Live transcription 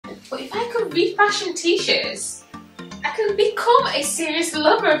refashion t-shirts, I could become a serious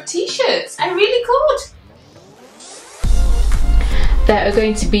lover of t-shirts. I really could. There are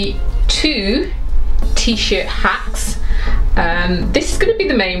going to be 2 t-shirt hacks. This is going to be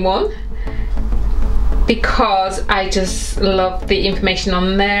the main one because I just love the information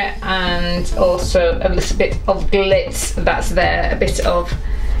on there, and also a little bit of glitz that's there, a bit of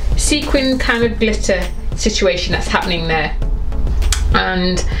sequin kind of glitter situation that's happening there.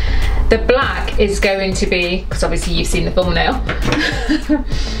 And the black is going to be, because obviously you've seen the thumbnail,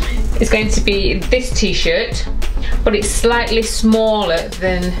 it's going to be this t-shirt, but it's slightly smaller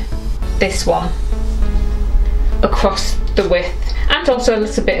than this one across the width, and also a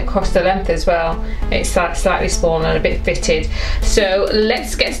little bit across the length as well. It's slightly smaller and a bit fitted. So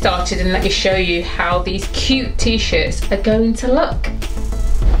let's get started and let me show you how these cute t-shirts are going to look.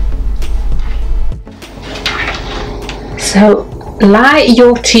 So lie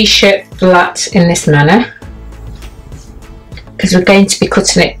your t-shirt flat in this manner, because we're going to be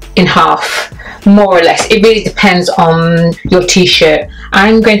cutting it in half, more or less. It really depends on your t-shirt.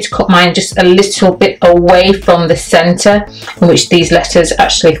 I'm going to cut mine just a little bit away from the centre in which these letters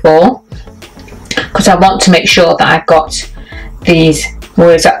actually fall, because I want to make sure that I've got these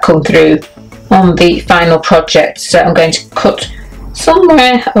words that come through on the final project. So I'm going to cut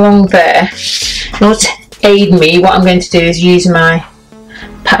somewhere along there. In order to aid me, what I'm going to do is use my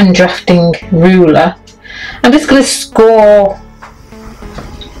pattern drafting ruler. I'm just going to score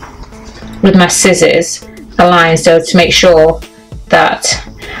with my scissors a line, so to make sure that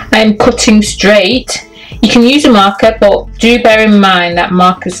I'm cutting straight. You can use a marker, but do bear in mind that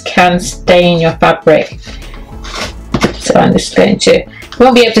markers can stain your fabric. So I'm just going to, you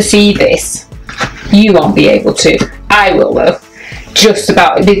won't be able to see this, you won't be able to, I will though, just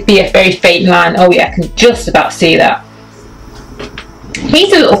about. It'd be a very faint line. Oh yeah, I can just about see that.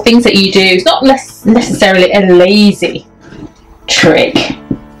 These are little things that you do. It's not necessarily a lazy trick,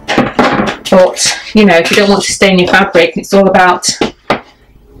 but you know, if you don't want to stain your fabric, it's all about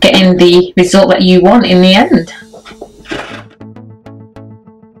getting the result that you want in the end.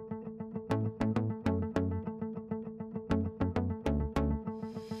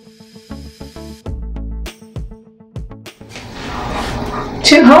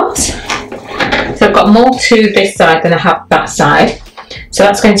 Too hot. So I've got more to this side than I have that side. So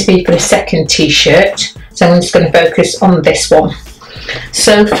that's going to be for the second t-shirt. So I'm just going to focus on this one.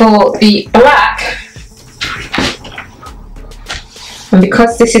 So for the black, and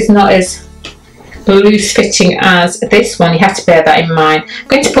because this is not as loose fitting as this one, you have to bear that in mind. I'm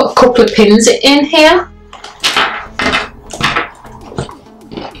going to put a couple of pins in here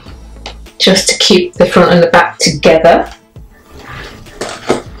just to keep the front and the back together.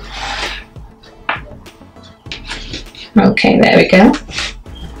 Okay, there we go.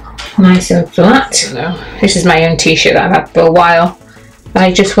 Nice and flat. This is my own t-shirt that I've had for a while.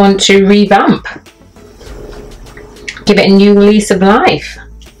 I just want to revamp, give it a new lease of life.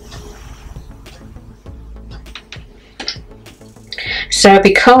 So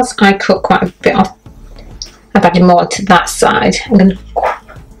because I cut quite a bit off, I've added more to that side. I'm going to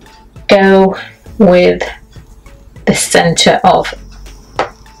go with the centre of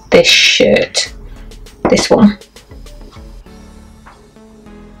this shirt, this one.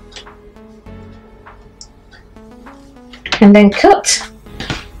 And then cut.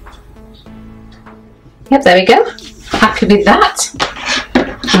 Yep, there we go. Happy with that.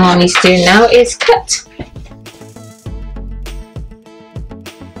 And all I need to do now is cut.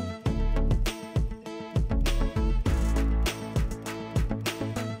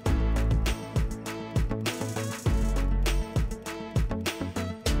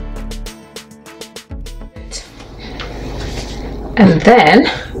 And then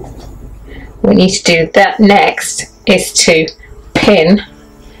what we need to do that next is to pin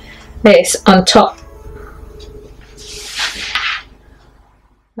this on top.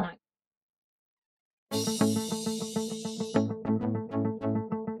 Right.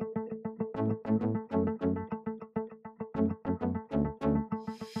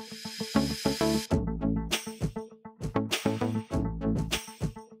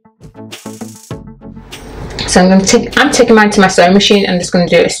 So I'm taking mine to my sewing machine. I'm just going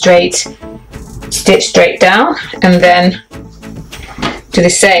to do it straight, stitch straight down, and then do the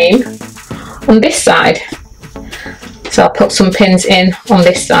same on this side. So I'll put some pins in on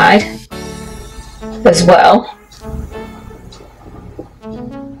this side as well.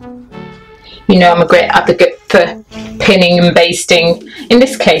 You know, I'm a great advocate for pinning and basting. In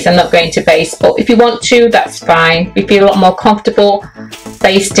this case, I'm not going to baste, but if you want to, that's fine. If you feel a lot more comfortable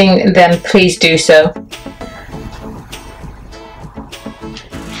basting, then please do so.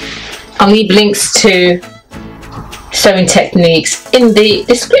 I'll leave links to sewing techniques in the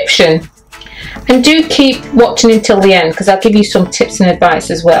description. And do keep watching until the end, because I'll give you some tips and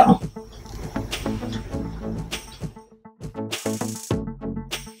advice as well.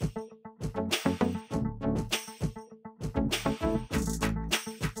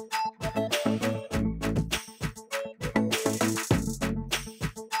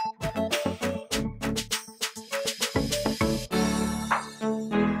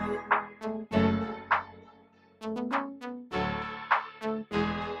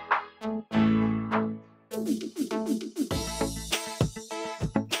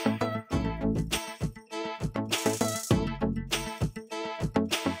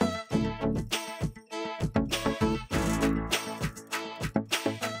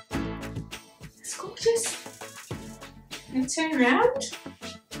 Gorgeous. And turn around.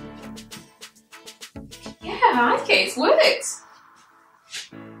 Yeah, I like it. It's worked.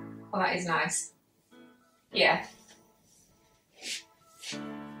 Well, that is nice. Yeah.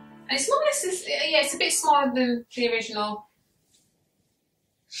 And it's nice. Yeah, it's a bit smaller than the original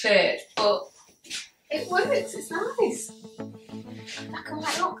shirt, but it works. It's nice. Black and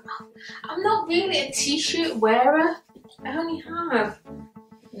white look. I'm not really a t-shirt wearer. I only have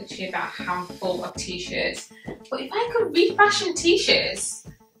literally about a handful of t-shirts, but if I could refashion t-shirts,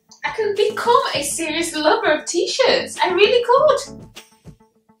 I could become a serious lover of t-shirts. I really could.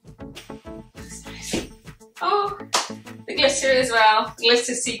 That's nice. Oh, the glitter as well,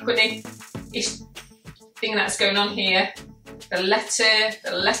 glitter sequiny-ish thing that's going on here. The letter,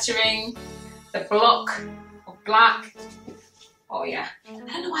 the lettering, the block of black. Oh yeah, I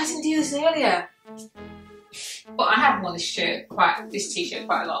don't know why I didn't do this earlier. But I have worn this t-shirt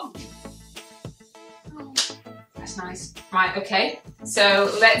quite a lot. Oh, that's nice. Right, okay.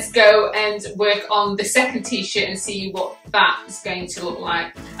 So let's go and work on the second t-shirt and see what that is going to look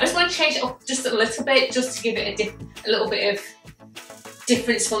like. I just want to change it up just a little bit, just to give it a little bit of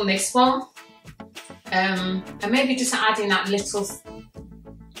difference from this one. And maybe just adding that little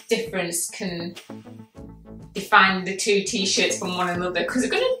difference can define the two t-shirts from one another, because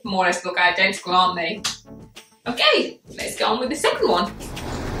they're going to more or less look identical, aren't they? Okay, let's get on with the second one.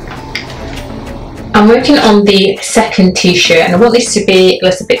 I'm working on the second t-shirt and I want this to be a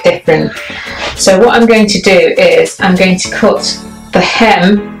little bit different. So what I'm going to do is I'm going to cut the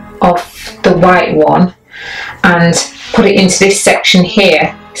hem of the white one and put it into this section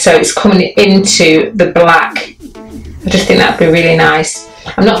here, so it's coming into the black. I just think that'd be really nice.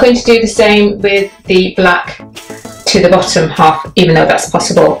 I'm not going to do the same with the black to the bottom half, even though that's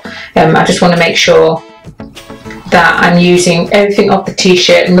possible. I just want to make sure that I'm using everything off the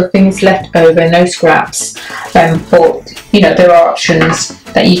t-shirt, nothing is left over, no scraps, but you know, there are options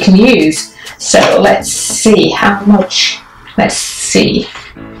that you can use. So let's see how much, let's see.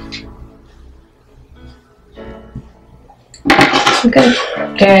 So I'm going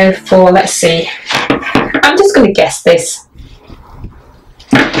to go for, let's see, I'm just going to guess this.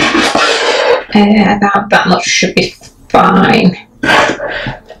 About that much should be fine.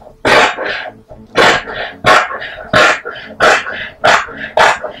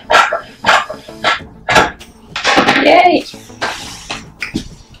 Yay!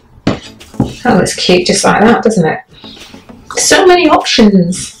 Oh, that's cute, just like that, doesn't it? So many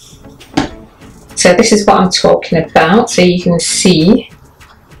options. So this is what I'm talking about, so you can see.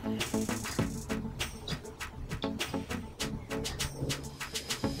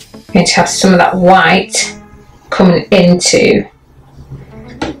 I'm going to have some of that white coming into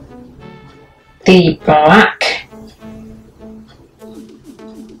the black.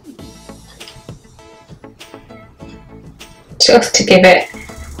 Just to give it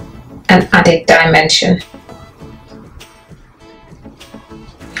an added dimension.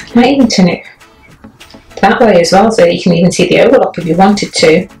 I might even turn it that way as well, so you can even see the overlap if you wanted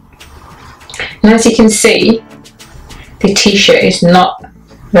to. And as you can see, the t-shirt is not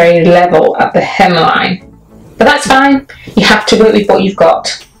very level at the hemline, but that's fine. You have to work with what you've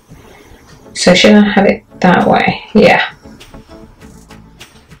got. So should I have it that way? Yeah.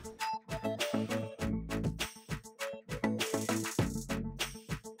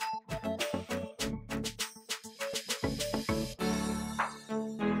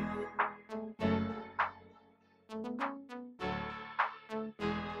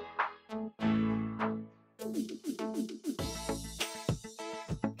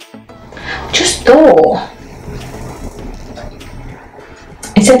 Just thought,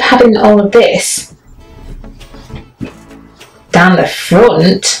 instead of having all of this down the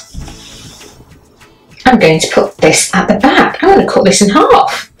front, I'm going to put this at the back. I'm going to cut this in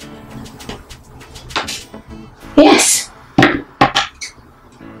half.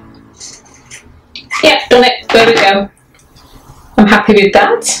 Yeah, done it. There we go. I'm happy with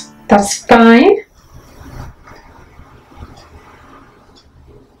that. That's fine.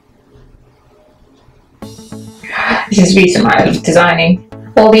 This is the reason why I love designing.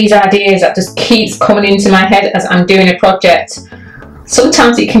 All these ideas that just keeps coming into my head as I'm doing a project.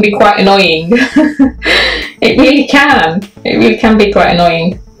 Sometimes it can be quite annoying. It really can. It really can be quite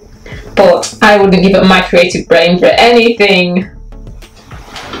annoying. But I wouldn't give up my creative brain for anything.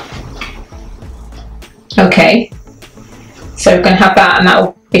 Okay. So we're going to have that, and that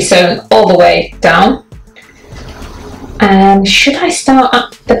will be sewn all the way down. Should I start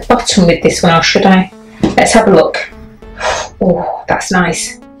at the bottom with this one, or should I? Let's have a look. Oh, that's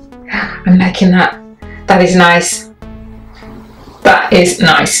nice. I'm liking that. That is nice. That is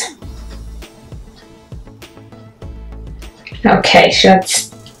nice. Okay,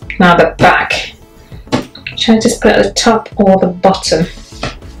 now the back. Should I just put it at the top or the bottom?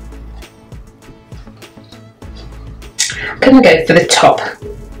 I'm going to go for the top.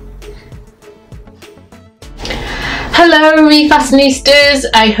 Hello Refashionistas,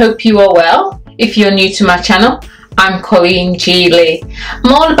 I hope you are well. If you're new to my channel, I'm Colleen G. Lee.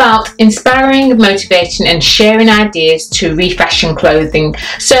 I'm all about inspiring, motivating and sharing ideas to refashion clothing.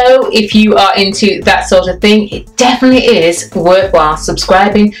 So if you are into that sort of thing, it definitely is worthwhile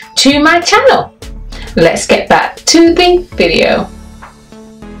subscribing to my channel. Let's get back to the video.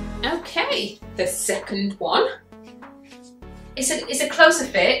 Okay, the second one. It's a closer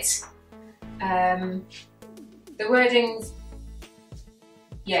fit. The wording's,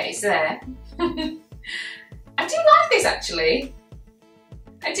 yeah, it's there. I do like this actually.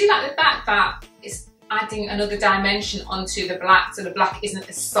 I do like the fact that it's adding another dimension onto the black, so the black isn't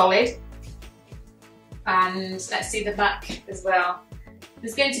as solid. And let's see the back as well.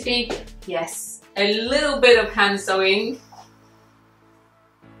 There's going to be, yes, a little bit of hand sewing.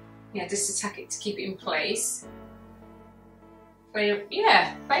 Yeah, just to tack it to keep it in place. Play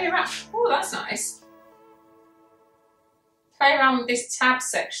around. Oh, that's nice. Play around with this tab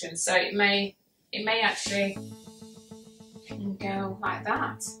section, so it may actually go like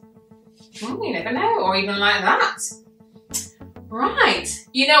that. Oh, you never know, or even like that. Right,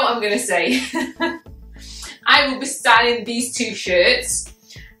 you know what I'm going to say. I will be styling these two shirts,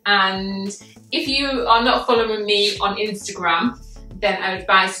 and if you are not following me on Instagram, then I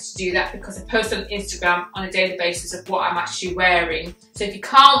advise you to do that, because I post on Instagram on a daily basis of what I'm actually wearing. So if you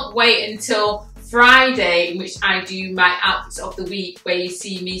can't wait until Friday, in which I do my outfits of the week, where you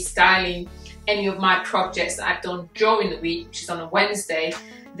see me styling any of my projects that I've done during the week, which is on a Wednesday,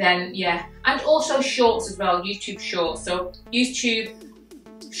 then yeah, and also shorts as well, YouTube shorts. So YouTube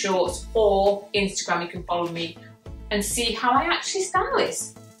shorts or Instagram, you can follow me and see how I actually style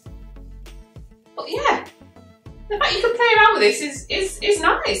this. But yeah, the fact you can play around with this is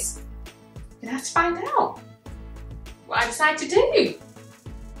nice. You have to find out what I decide to do.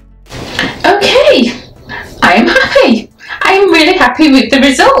 Okay, I am happy. I am really happy with the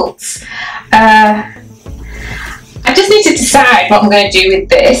results. I just need to decide what I'm going to do with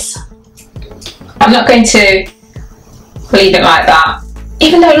this. I'm not going to leave it like that,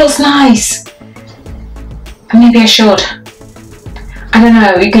 even though it looks nice. And maybe I should. I don't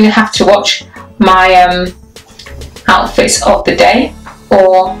know, you're going to have to watch my outfits of the day,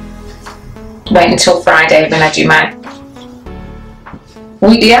 or wait until Friday when I do my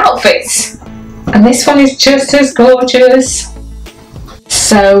weekly outfits. And this one is just as gorgeous.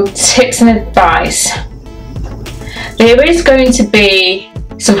 So, tips and advice. There is going to be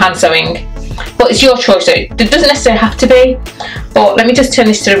some hand sewing, but it's your choice. So it doesn't necessarily have to be. But let me just turn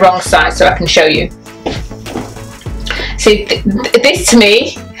this to the wrong side so I can show you. See, this to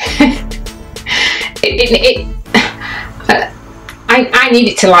me, I need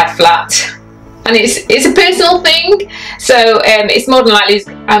it to lie flat. And it's a personal thing, so it's more than likely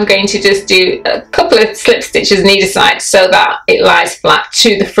I'm going to just do a couple of slip stitches on either side so that it lies flat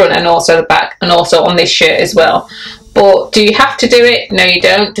to the front and also the back, and also on this shirt as well. But do you have to do it? No, you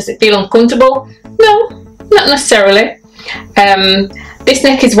don't. Does it feel uncomfortable? No, not necessarily. This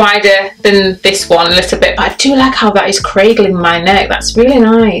neck is wider than this one a little bit, but I do like how that is cradling my neck. That's really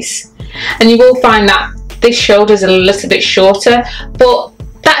nice. And you will find that this shoulder is a little bit shorter, but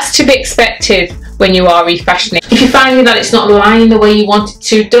that's to be expected when you are refashioning. If you're finding that it's not lying the way you want it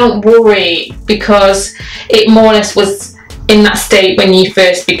to, don't worry, because it more or less was in that state when you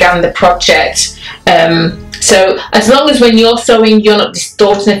first began the project. So as long as when you're sewing you're not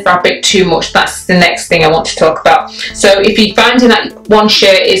distorting the fabric too much, that's the next thing I want to talk about. So if you're finding that one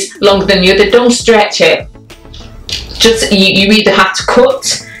shirt is longer than the other, don't stretch it. Just you either have to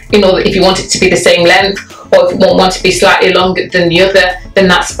cut in order if you want it to be the same length, or if you want to be slightly longer than the other, then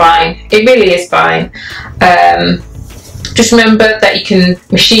that's fine. It really is fine. Just remember that you can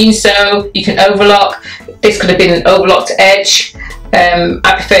machine sew, you can overlock. This could have been an overlocked edge. I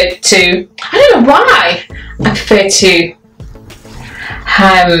preferred to, I don't know why, I prefer to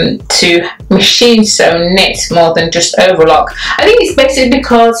machine sew knit more than just overlock. I think it's basically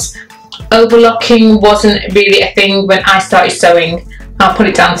because overlocking wasn't really a thing when I started sewing. I'll put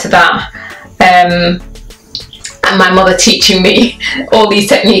it down to that. And my mother teaching me all these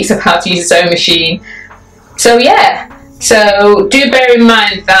techniques of how to use a sewing machine. So yeah, so do bear in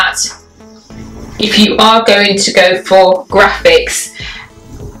mind that if you are going to go for graphics,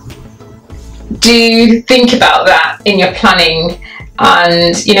 do think about that in your planning.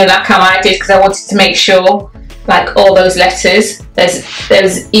 And you know, like how I did, because I wanted to make sure, like all those letters,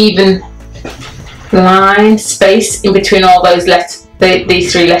 there's even line space in between all those letters,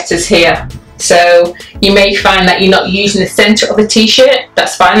 these 3 letters here. So you may find that you're not using the center of the t-shirt.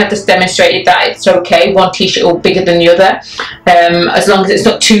 That's fine. I've just demonstrated that it's okay. One t-shirt will be bigger than the other. As long as it's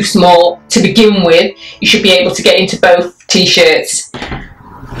not too small to begin with, you should be able to get into both t-shirts.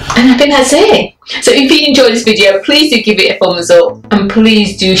 And I think that's it. So if you enjoyed this video, please do give it a thumbs up and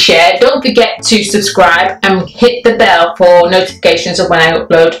please do share. Don't forget to subscribe and hit the bell for notifications of when I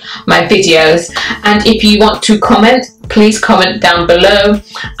upload my videos. And if you want to comment, please comment down below.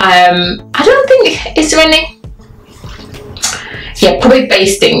 I don't think, is there any? Yeah, probably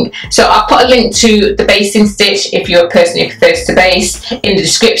basting. So I'll put a link to the basting stitch if you're a person who prefers to baste in the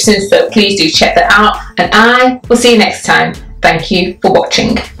description, so please do check that out. And I will see you next time. Thank you for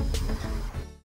watching.